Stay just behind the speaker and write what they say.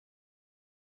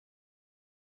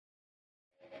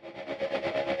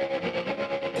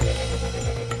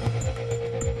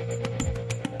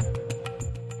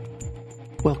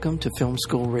Welcome to Film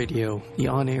School Radio, the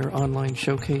on-air online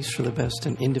showcase for the best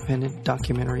in independent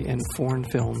documentary and foreign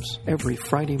films, every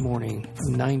Friday morning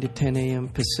from 9 to 10 a.m.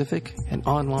 Pacific and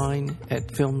online at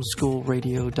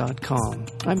filmschoolradio.com.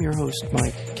 I'm your host,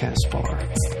 Mike Kaspar.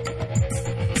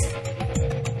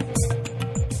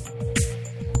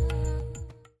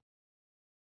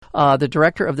 The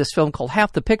director of this film called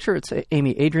Half the Picture, it's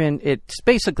Amy Adrian. It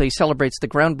basically celebrates the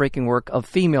groundbreaking work of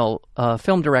female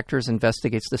film directors,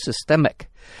 investigates the systemic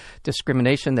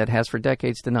discrimination that has for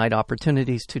decades denied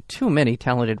opportunities to too many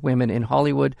talented women in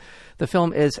Hollywood. The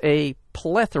film is a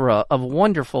plethora of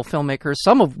wonderful filmmakers,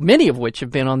 many of which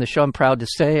have been on the show. I'm proud to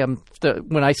say.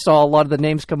 When I saw a lot of the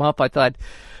names come up, I thought,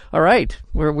 all right,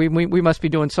 we must be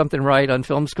doing something right on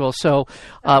Film School. So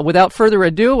without further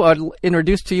ado, I'll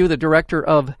introduce to you the director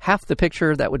of Half the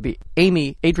Picture. That would be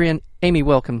Amy Adrian. Amy,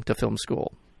 welcome to Film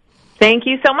School. Thank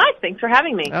you so much. Thanks for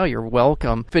having me. Oh, you're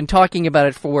welcome. Been talking about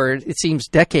it for, it seems,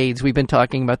 decades. We've been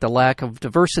talking about the lack of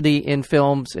diversity in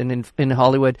films and in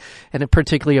Hollywood, and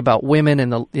particularly about women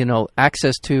and the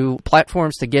access to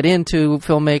platforms to get into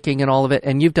filmmaking and all of it.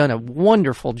 And you've done a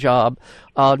wonderful job,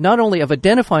 not only of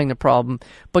identifying the problem,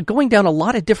 but going down a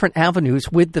lot of different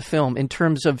avenues with the film in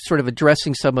terms of sort of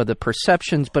addressing some of the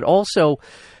perceptions, but also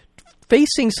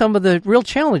facing some of the real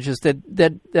challenges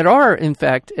that are, in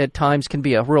fact, at times can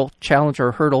be a real challenge or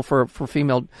a hurdle for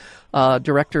female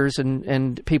directors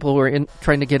and people who are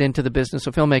trying to get into the business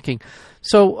of filmmaking.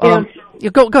 So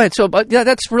go ahead. So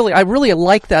that's really, I really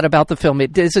like that about the film.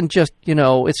 It isn't just,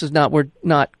 we're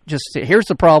not just, here's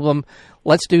the problem,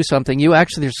 let's do something.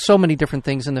 There's so many different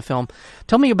things in the film.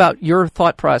 Tell me about your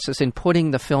thought process in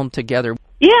putting the film together.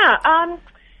 Yeah.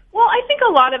 Well, I think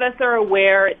a lot of us are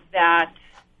aware that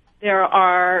there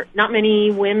are not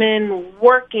many women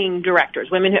working directors.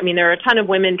 There are a ton of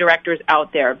women directors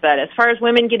out there, but as far as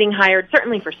women getting hired,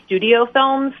 certainly for studio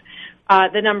films,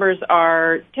 the numbers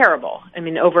are terrible.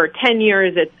 Over 10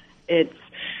 years, it's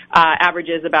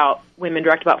averages about women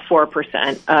direct about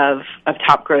 4% of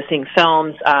top grossing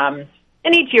films. And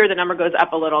each year the number goes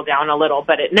up a little, down a little,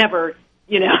 but it never,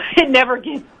 it never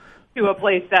gets to a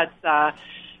place that's,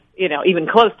 even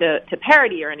close to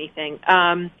parity or anything.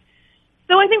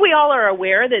 So I think we all are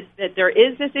aware that there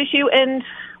is this issue, and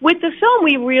with the film,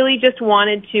 we really just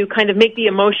wanted to kind of make the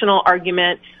emotional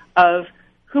argument of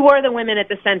who are the women at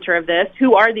the center of this,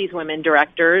 who are these women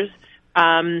directors,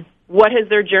 what has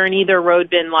their journey, their road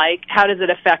been like, how does it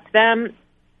affect them,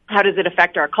 how does it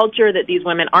affect our culture that these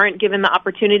women aren't given the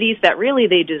opportunities that really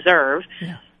they deserve,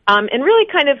 and really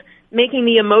kind of making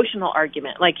the emotional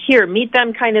argument, like here, meet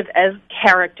them kind of as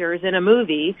characters in a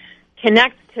movie,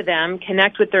 connect to them,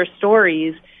 connect with their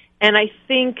stories, and I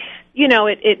think,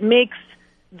 it makes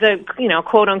the,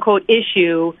 quote-unquote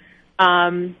issue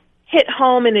hit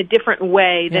home in a different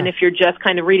way than if you're just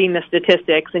kind of reading the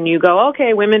statistics and you go,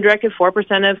 okay, women directed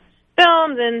 4% of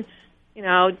films and,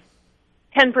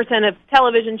 10% of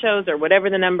television shows or whatever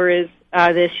the number is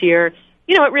this year.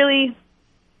 It really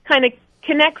kind of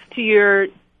connects to your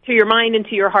mind and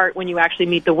to your heart when you actually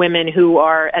meet the women who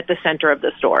are at the center of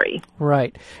the story.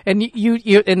 Right. And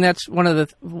you and that's one of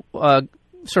the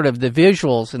sort of the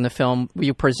visuals in the film.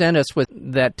 You present us with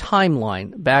that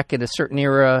timeline back in a certain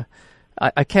era.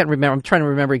 I can't remember. I'm trying to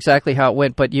remember exactly how it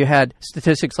went, but you had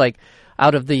statistics like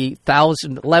out of the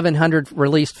 1,100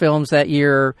 released films that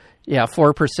year,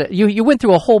 4%. You went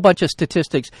through a whole bunch of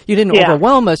statistics. You didn't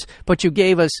overwhelm us, but you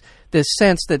gave us this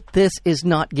sense that this is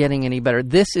not getting any better.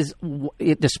 This is,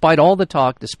 despite all the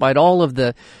talk, despite all of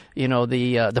the,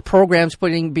 the programs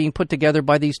being put together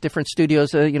by these different studios,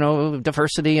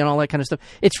 diversity and all that kind of stuff.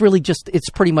 It's really it's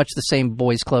pretty much the same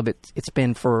boys club it's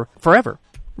been for forever,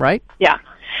 right? Yeah.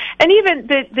 And even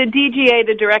the DGA,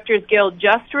 the Directors Guild,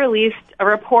 just released a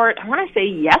report, I want to say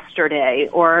yesterday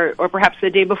or perhaps the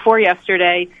day before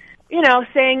yesterday,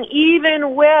 saying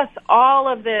even with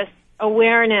all of this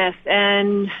awareness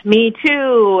and Me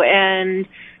Too and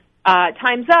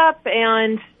Time's Up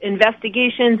and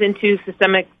investigations into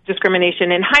systemic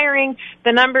discrimination in hiring,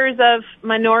 the numbers of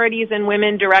minorities and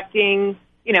women directing,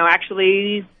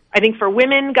 actually, I think for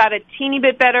women got a teeny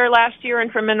bit better last year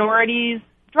and for minorities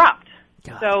dropped.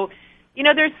 God. So,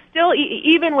 there's still,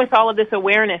 even with all of this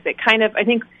awareness, I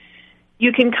think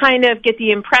you can kind of get the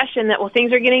impression that,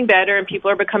 things are getting better and people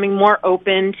are becoming more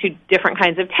open to different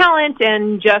kinds of talent,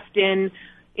 and just in,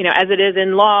 as it is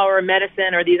in law or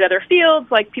medicine or these other fields,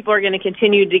 like people are going to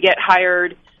continue to get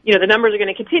hired. The numbers are going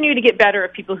to continue to get better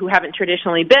of people who haven't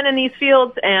traditionally been in these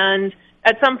fields, and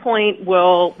at some point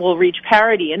we'll reach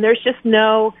parity. And there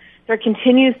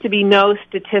continues to be no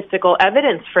statistical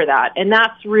evidence for that, and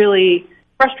that's really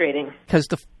frustrating. Because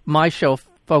my show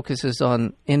focuses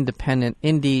on independent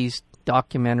indies,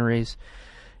 documentaries.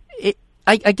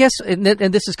 I guess, and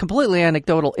this is completely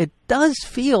anecdotal, it does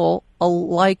feel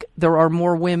like there are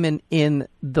more women in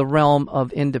the realm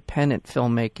of independent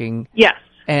filmmaking. Yes.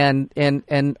 And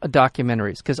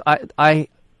documentaries, because I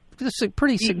this is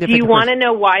pretty significant. Do you want to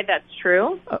know why that's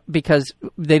true? Because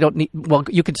they don't need. Well,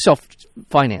 you can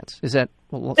self-finance. Is that?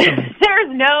 Well, there's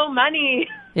no money.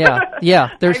 Yeah.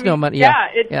 There's no money.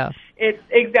 It's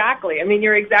exactly. I mean,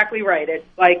 you're exactly right. It's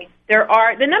like there are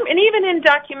and even in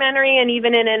documentary and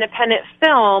even in independent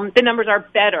film, the numbers are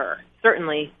better,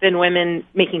 certainly, than women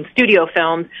making studio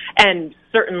films, and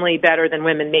certainly better than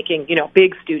women making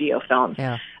big studio films.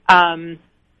 Yeah.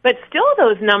 But still,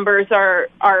 those numbers are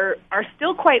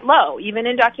still quite low, even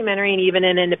in documentary and even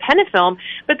in independent film.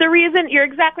 But the reason, you're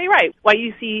exactly right, why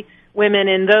you see women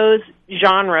in those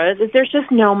genres is there's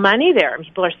just no money there.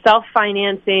 People are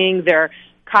self-financing, they're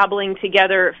cobbling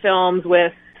together films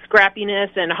with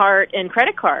scrappiness and heart and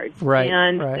credit cards. Right.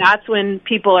 And that's when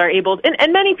people are able,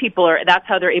 and many people that's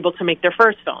how they're able to make their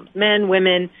first films. Men,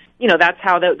 women, that's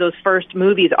how those first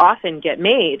movies often get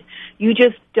made. You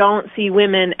just don't see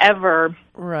women ever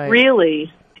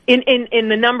really in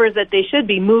the numbers that they should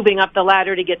be moving up the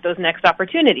ladder to get those next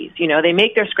opportunities. They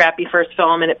make their scrappy first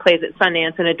film and it plays at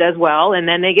Sundance and it does well, and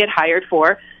then they get hired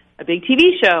for a big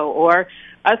TV show or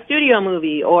a studio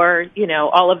movie or,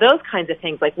 all of those kinds of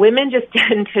things. Like, women just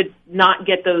tend to not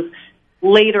get those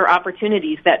later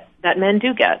opportunities that men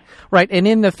do get. Right, and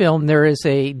in the film there is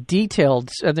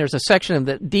there's a section of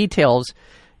the details,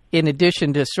 in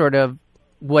addition to sort of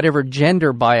whatever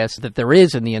gender bias that there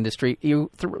is in the industry, you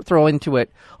throw into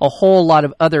it a whole lot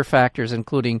of other factors,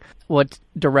 including what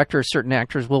directors certain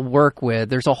actors will work with.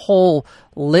 There's a whole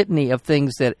litany of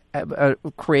things that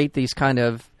create these kind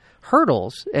of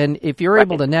hurdles, and if you're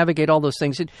able to navigate all those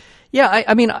things,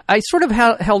 I mean, I sort of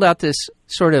held out this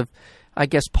sort of, I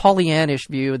guess, Pollyannish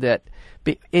view that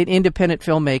in independent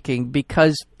filmmaking,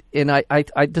 because, and I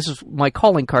this is my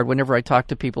calling card whenever I talk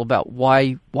to people about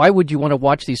why would you want to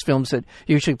watch these films that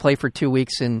usually play for 2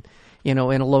 weeks in a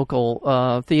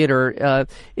local theater,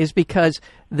 is because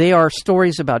they are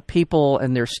stories about people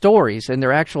and their stories and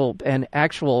their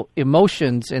actual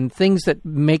emotions and things that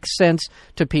make sense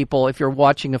to people if you're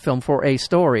watching a film for a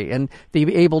story, and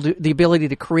the ability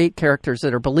to create characters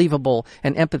that are believable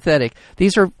and empathetic.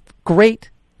 These are great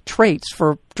traits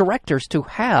for directors to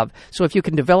have. So if you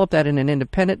can develop that in an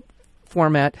independent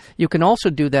format, you can also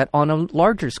do that on a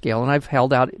larger scale. And I've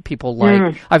held out people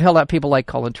like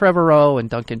Colin Trevorrow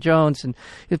and Duncan Jones, and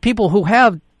people who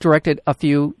have directed a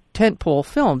few tentpole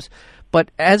films. But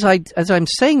as I'm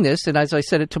saying this, and as I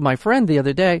said it to my friend the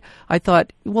other day, I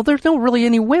thought, well, there's no really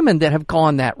any women that have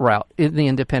gone that route in the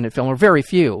independent film, or very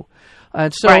few.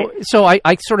 So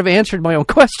I sort of answered my own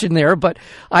question there, but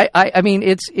I mean,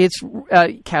 it's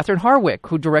Catherine Harwick,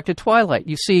 who directed Twilight.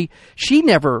 You see, she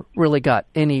never really got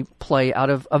any play out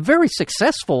of a very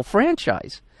successful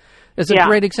franchise. It's a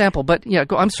great example. But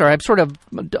I'm sorry, I'm sort of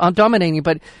dominating,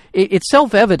 but it's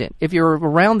self-evident if you're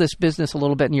around this business a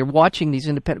little bit and you're watching these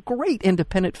great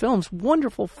independent films,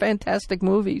 wonderful, fantastic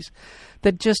movies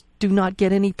that just do not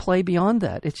get any play beyond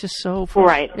that. It's just so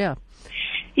Yeah.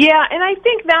 Yeah, and I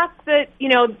think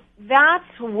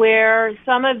that's where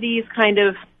some of these kind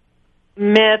of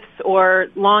myths or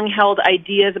long-held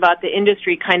ideas about the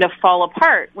industry kind of fall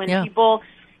apart when people,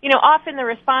 often the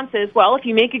response is, well, if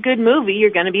you make a good movie, you're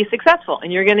going to be successful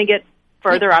and you're going to get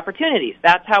further opportunities.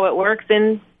 That's how it works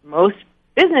in most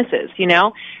businesses, and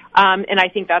I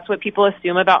think that's what people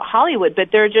assume about Hollywood.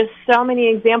 But there are just so many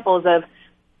examples of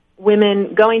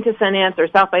women going to Sundance or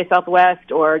South by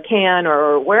Southwest or Cannes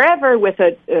or wherever with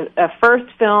a first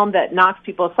film that knocks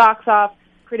people's socks off,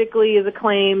 critically is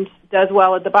acclaimed, does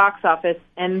well at the box office,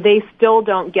 and they still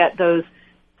don't get those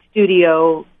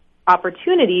studio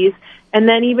opportunities. And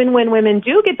then even when women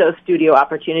do get those studio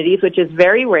opportunities, which is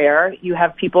very rare, you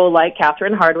have people like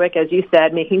Catherine Hardwicke, as you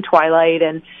said, making Twilight,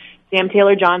 and Sam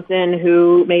Taylor Johnson,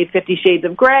 who made 50 Shades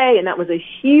of Grey, and that was a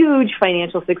huge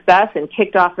financial success and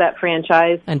kicked off that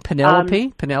franchise. And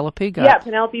Penelope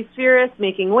Spheeris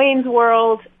making Wayne's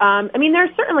World. I mean,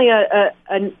 there's certainly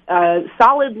a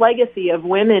solid legacy of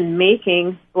women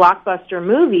making blockbuster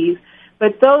movies,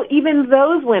 but even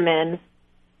those women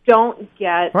don't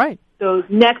get those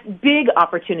next big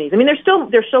opportunities. I mean,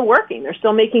 they're still working, they're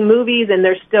still making movies, and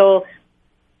they're still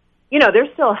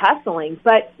hustling.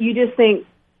 But you just think,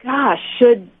 gosh,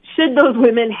 should those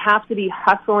women have to be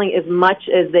hustling as much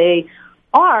as they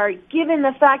are, given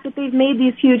the fact that they've made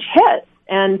these huge hits?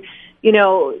 And,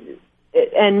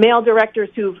 and male directors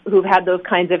who've had those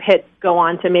kinds of hits go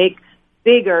on to make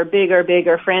bigger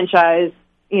franchise,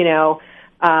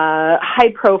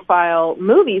 high-profile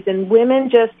movies, and women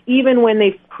just, even when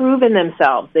they've proven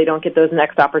themselves, they don't get those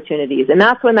next opportunities. And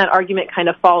that's when that argument kind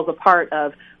of falls apart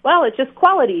of, well, it's just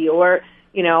quality, or,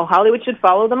 Hollywood should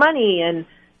follow the money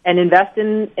and invest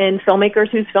in filmmakers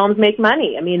whose films make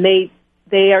money. I mean,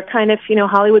 they are kind of,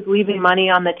 Hollywood's leaving money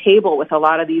on the table with a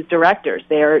lot of these directors.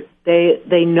 They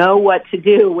know what to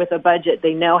do with a budget.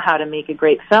 They know how to make a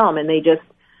great film, and they just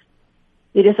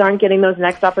aren't getting those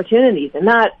next opportunities. And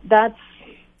that's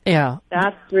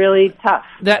really tough.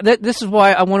 This is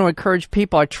why I want to encourage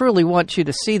people. I truly want you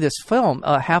to see this film,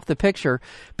 Half the Picture,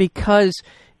 because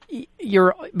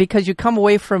you come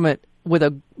away from it with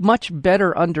a much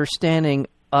better understanding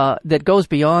that goes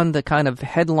beyond the kind of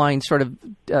headline sort of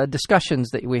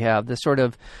discussions that we have, the sort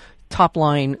of top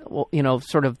line,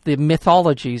 sort of the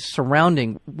mythologies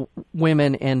surrounding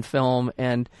women in film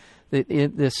and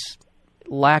this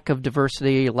lack of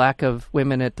diversity, lack of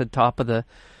women at the top of the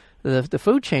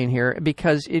food chain here,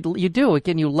 because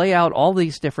you lay out all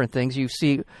these different things. You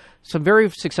see some very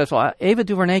successful. Ava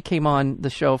DuVernay came on the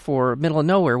show for Middle of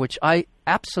Nowhere, which I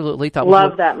absolutely thought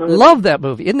love that movie. Love that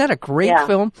movie. Isn't that a great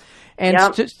film? And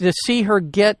to see her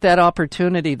get that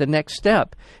opportunity, the next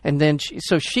step, and then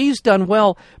she's done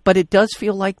well, but it does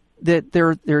feel like that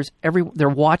they're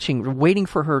watching, they're waiting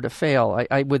for her to fail.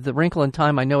 I with The Wrinkle in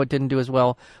Time, I know it didn't do as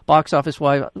well box office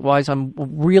wise. I'm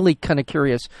really kind of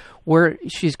curious where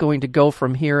she's going to go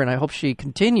from here, and I hope she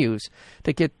continues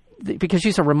to get, because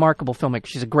she's a remarkable filmmaker.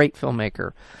 She's a great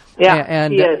filmmaker. Yeah,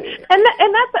 and she is. And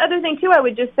that's the other thing too. I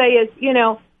would just say is,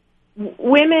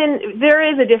 women, there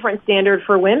is a different standard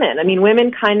for women. I mean,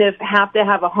 women kind of have to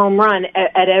have a home run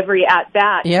at every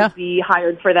at-bat to be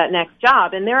hired for that next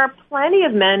job. And there are plenty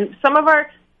of men, some of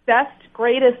our best,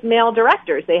 greatest male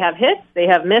directors. They have hits, they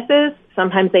have misses,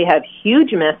 sometimes they have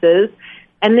huge misses,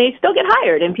 and they still get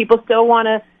hired, and people still want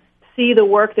to see the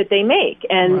work that they make.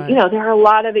 And, there are a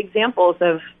lot of examples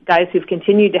of guys who've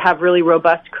continued to have really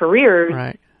robust careers.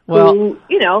 Right. Well,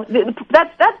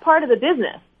 that's part of the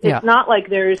business. It's not like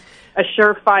there's a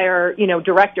surefire,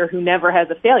 director who never has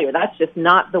a failure. That's just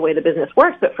not the way the business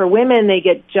works. But for women, they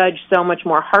get judged so much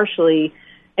more harshly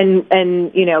and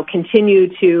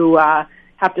continue to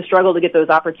have to struggle to get those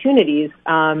opportunities.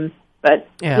 But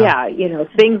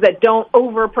things that don't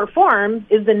overperform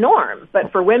is the norm.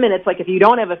 But for women, it's like if you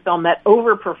don't have a film that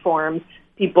overperforms,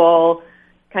 people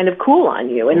kind of cool on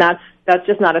you, and that's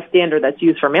just not a standard that's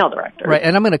used for male directors. Right,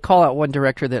 and I'm going to call out one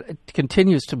director that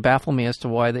continues to baffle me as to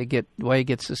why he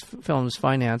gets his films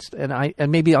financed, and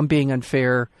maybe I'm being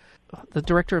unfair. The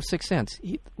director of Sixth Sense.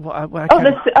 M. Night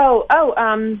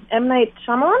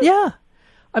Shyamalan? Yeah.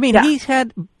 I mean,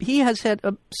 he has had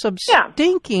some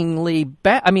stinkingly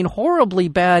bad, horribly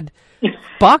bad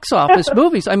box office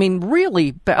movies. I mean,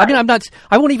 really bad. I mean,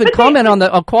 I won't even comment on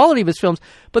the quality of his films,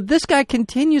 but this guy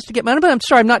continues to get, I'm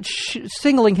sorry, I'm not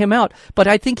singling him out, but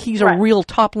I think he's a real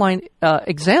top line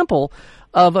example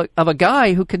of a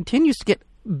guy who continues to get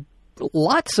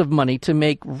lots of money to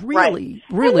make really.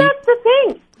 And that's the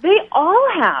thing. They all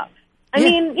have.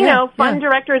 Fun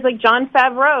directors like Jon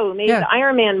Favreau made the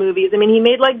Iron Man movies. I mean, he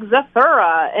made like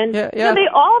Zathura, and they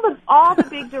all the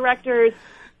big directors,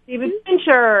 David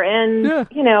Fincher, and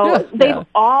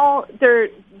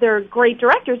they're great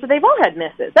directors, but they've all had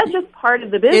misses. That's just part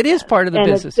of the business. It is part of the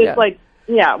business. It's just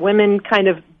women kind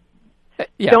of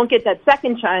don't get that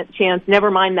second chance, never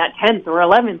mind that 10th or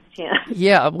 11th chance.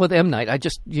 Yeah, with M. Night, it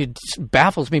just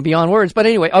baffles me beyond words. But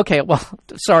anyway, okay, well,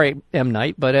 sorry, M.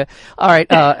 Night, but all right.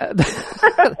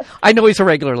 I know he's a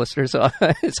regular listener, so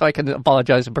I can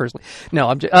apologize personally. No,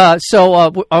 I'm just, I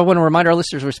want to remind our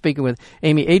listeners we're speaking with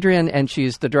Amy Adrian, and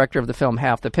she's the director of the film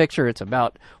Half the Picture. It's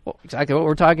about exactly what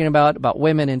we're talking about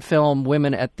women in film,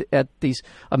 women at these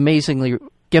amazingly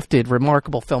gifted,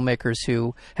 remarkable filmmakers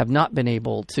who have not been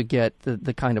able to get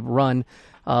the kind of run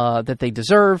that they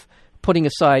deserve. Putting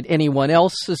aside anyone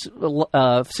else's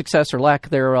success or lack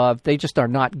thereof, they just are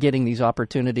not getting these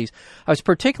opportunities. I was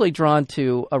particularly drawn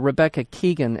to Rebecca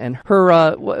Keegan and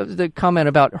her the comment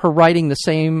about her writing the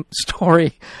same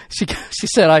story. She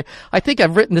said, "I think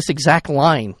I've written this exact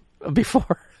line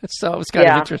before," so it was kind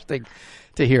of interesting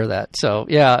to hear that. So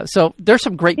so there's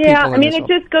some great people. I mean, it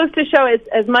just goes to show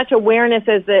as much awareness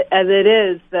as it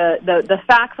is, the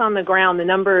facts on the ground, the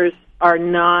numbers are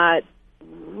not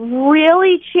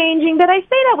really changing. But I say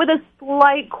that with a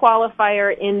slight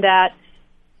qualifier in that,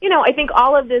 I think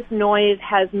all of this noise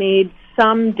has made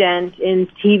some dent in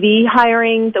TV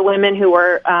hiring. The women who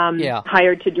were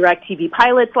hired to direct TV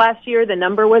pilots last year, the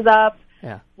number was up.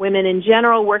 Yeah. Women in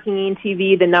general working in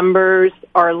TV, the numbers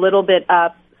are a little bit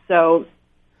up. So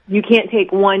you can't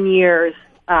take 1 year's,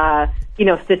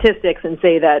 statistics and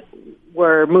say that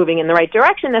we're moving in the right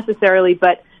direction necessarily,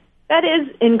 but that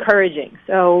is encouraging.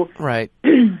 So, right.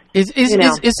 Is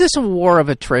this a war of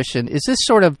attrition? Is this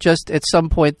sort of just at some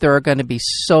point there are going to be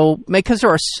because there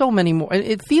are so many more?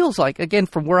 It feels like, again,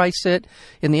 from where I sit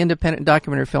in the independent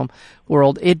documentary film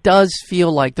world, it does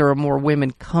feel like there are more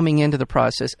women coming into the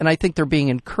process, and I think they're being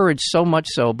encouraged so much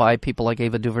so by people like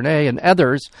Ava DuVernay and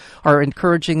others are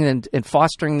encouraging and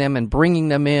fostering them and bringing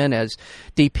them in as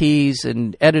DPs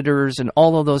and editors and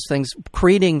all of those things,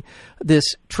 creating this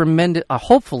tremendous,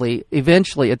 hopefully,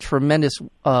 eventually, a tremendous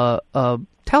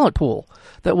talent pool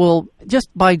that will, just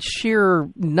by sheer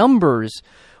numbers,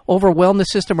 overwhelm the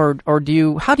system, or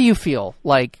how do you feel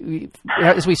like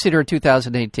as we sit here in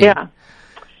 2018? Yeah.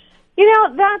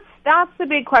 That's the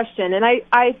big question. And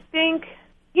I think,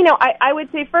 I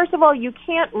would say, first of all, you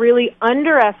can't really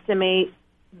underestimate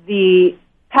the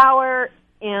power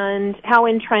and how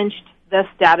entrenched the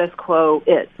status quo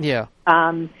is. Yeah.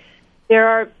 There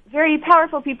are very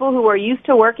powerful people who are used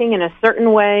to working in a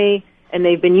certain way, and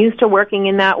they've been used to working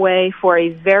in that way for a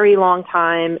very long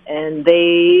time, and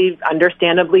they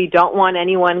understandably don't want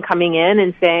anyone coming in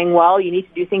and saying, well, you need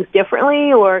to do things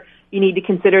differently, or you need to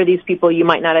consider these people you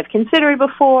might not have considered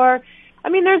before. I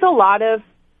mean, there's a lot of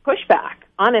pushback,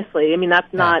 honestly. I mean,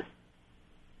 that's not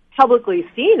publicly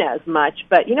seen as much,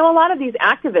 but, a lot of these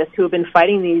activists who have been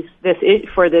fighting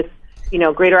for this,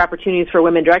 greater opportunities for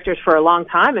women directors for a long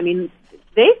time, I mean,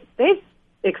 they've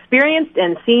experienced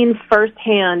and seen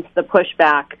firsthand the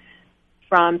pushback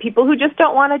from people who just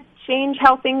don't want to change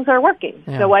how things are working.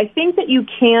 Yeah. So I think that you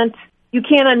can't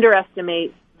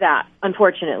underestimate that,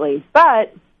 unfortunately.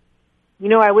 But,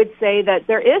 I would say that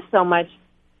there is so much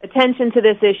attention to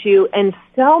this issue, and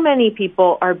so many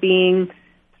people are being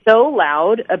so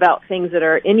loud about things that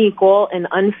are unequal and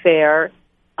unfair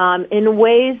in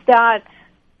ways that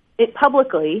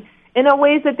publicly. In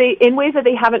ways that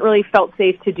they haven't really felt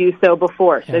safe to do so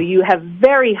before. Yeah. So you have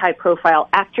very high-profile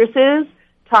actresses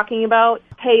talking about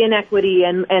pay inequity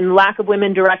and lack of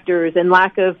women directors and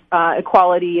lack of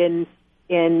equality in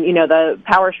the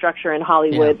power structure in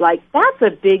Hollywood. Yeah. Like, that's a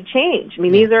big change. I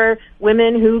mean, these are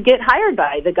women who get hired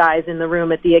by the guys in the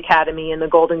room at the Academy and the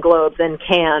Golden Globes and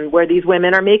Cannes, where these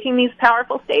women are making these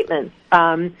powerful statements.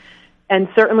 And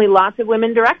certainly lots of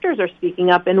women directors are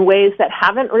speaking up in ways that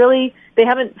they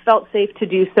haven't felt safe to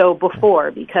do so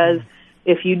before, because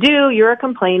if you do, you're a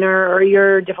complainer, or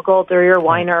you're difficult, or you're a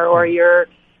whiner, or you're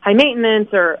high maintenance,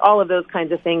 or all of those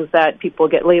kinds of things that people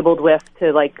get labeled with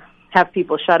to, have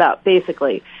people shut up,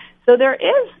 basically. So there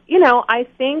is, I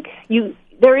think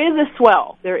there is a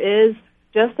swell. There is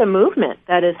just a movement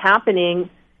that is happening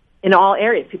in all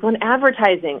areas. People in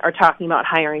advertising are talking about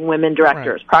hiring women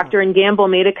directors. Right. Procter & Gamble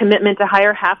made a commitment to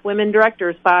hire half women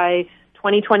directors by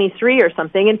 2023 or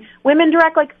something, and women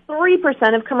direct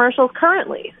 3% of commercials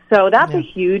currently. So that's a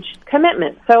huge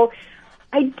commitment. So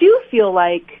I do feel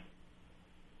like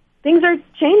things are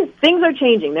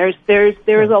changing.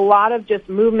 There's a lot of just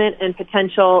movement and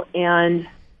potential, and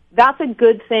that's a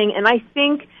good thing. And I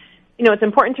think, it's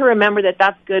important to remember that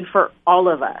that's good for all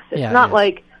of us. It's not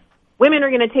like women are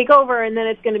going to take over and then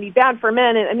it's going to be bad for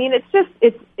men. I mean,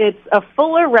 it's a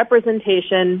fuller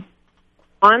representation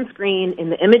on screen in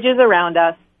the images around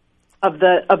us of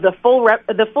the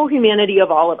full humanity of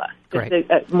all of us.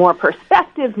 Just more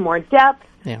perspectives, more depth,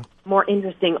 more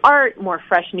interesting art, more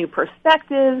fresh new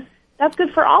perspectives. That's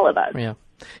good for all of us. Yeah.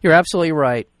 You're absolutely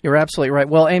right.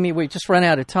 Well, Amy, we just run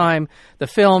out of time. The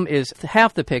film is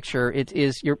half the picture.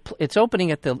 It's opening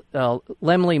at the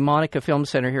Laemmle Monica Film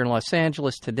Center here in Los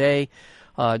Angeles today,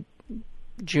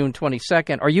 June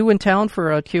 22nd. Are you in town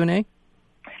for a Q&A?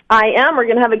 I am. We're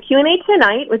going to have a Q&A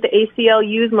tonight with the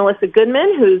ACLU's Melissa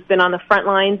Goodman, who's been on the front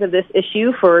lines of this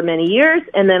issue for many years.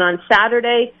 And then on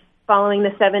Saturday, following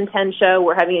the 7:10 show,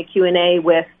 we're having a Q&A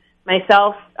with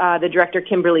myself, the director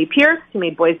Kimberly Pierce, who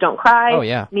made Boys Don't Cry,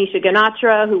 Nisha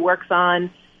Ganatra, who works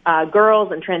on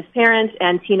Girls and Transparent,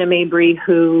 and Tina Mabry,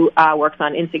 who works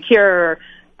on Insecure.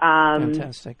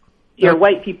 Fantastic. Your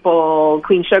White People,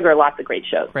 Queen Sugar, lots of great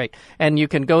shows. Great. And you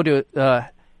can go to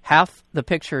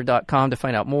halfthepicture.com to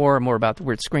find out more about the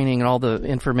weird screening and all the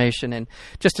information, and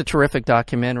just a terrific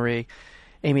documentary.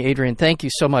 Amy Adrian, thank you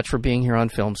so much for being here on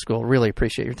Film School. Really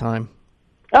appreciate your time.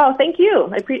 Oh, thank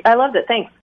you. I loved it.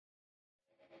 Thanks.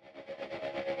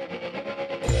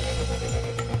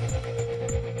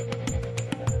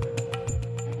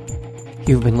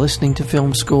 You've been listening to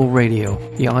Film School Radio,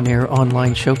 the on-air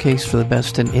online showcase for the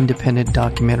best in independent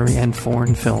documentary and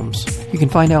foreign films. You can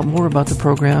find out more about the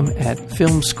program at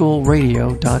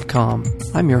filmschoolradio.com.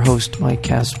 I'm your host, Mike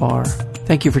Kaspar.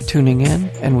 Thank you for tuning in,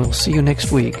 and we'll see you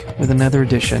next week with another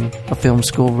edition of Film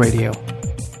School Radio.